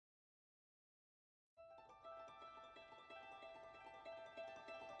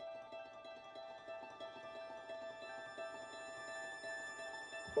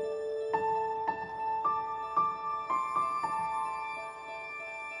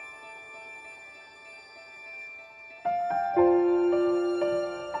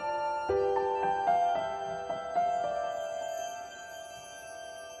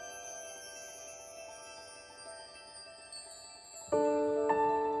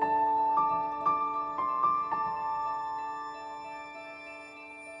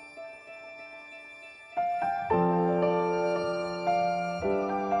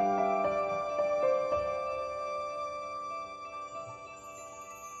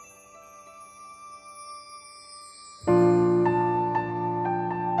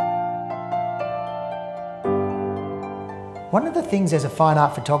One of the things as a fine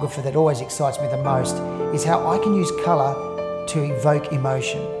art photographer that always excites me the most is how I can use colour to evoke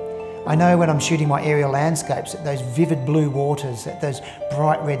emotion. I know when I'm shooting my aerial landscapes that those vivid blue waters, that those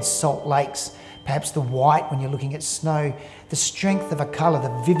bright red salt lakes, perhaps the white when you're looking at snow, the strength of a colour,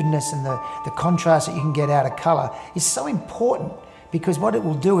 the vividness and the contrast that you can get out of colour is so important, because what it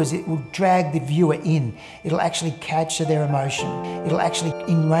will do is it will drag the viewer in. It'll actually capture their emotion. It'll actually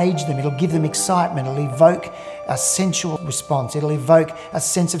enrage them. It'll give them excitement. It'll evoke a sensual response. It'll evoke a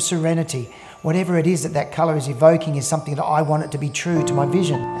sense of serenity. Whatever it is that that colour is evoking is something that I want it to be true to my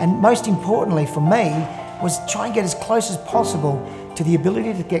vision. And most importantly for me was try and get as close as possible to the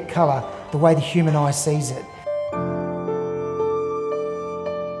ability to get colour the way the human eye sees it.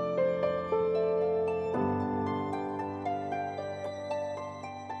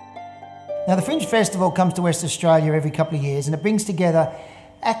 Now the Fringe Festival comes to West Australia every couple of years, and it brings together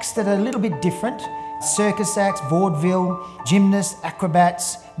acts that are a little bit different. Circus acts, vaudeville, gymnasts,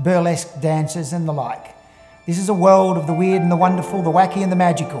 acrobats, burlesque dancers and the like. This is a world of the weird and the wonderful, the wacky and the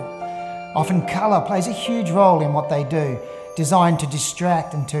magical. Often colour plays a huge role in what they do, designed to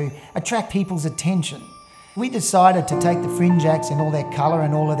distract and to attract people's attention. We decided to take the fringe acts in all their colour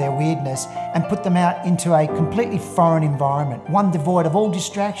and all of their weirdness and put them out into a completely foreign environment, one devoid of all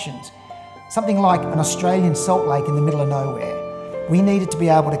distractions. Something like an Australian salt lake in the middle of nowhere. We needed to be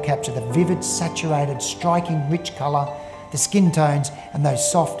able to capture the vivid, saturated, striking, rich colour, the skin tones and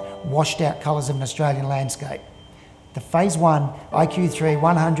those soft, washed out colours of an Australian landscape. The Phase 1 IQ3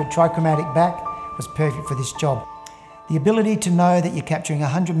 100 Trichromatic Back was perfect for this job. The ability to know that you're capturing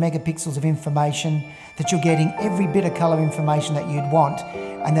 100 megapixels of information, that you're getting every bit of colour information that you'd want,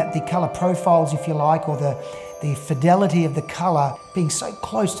 and that the colour profiles, if you like, or the fidelity of the colour being so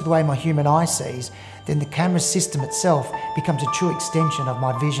close to the way my human eye sees, then the camera system itself becomes a true extension of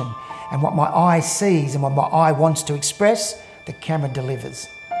my vision. And what my eye sees and what my eye wants to express, the camera delivers.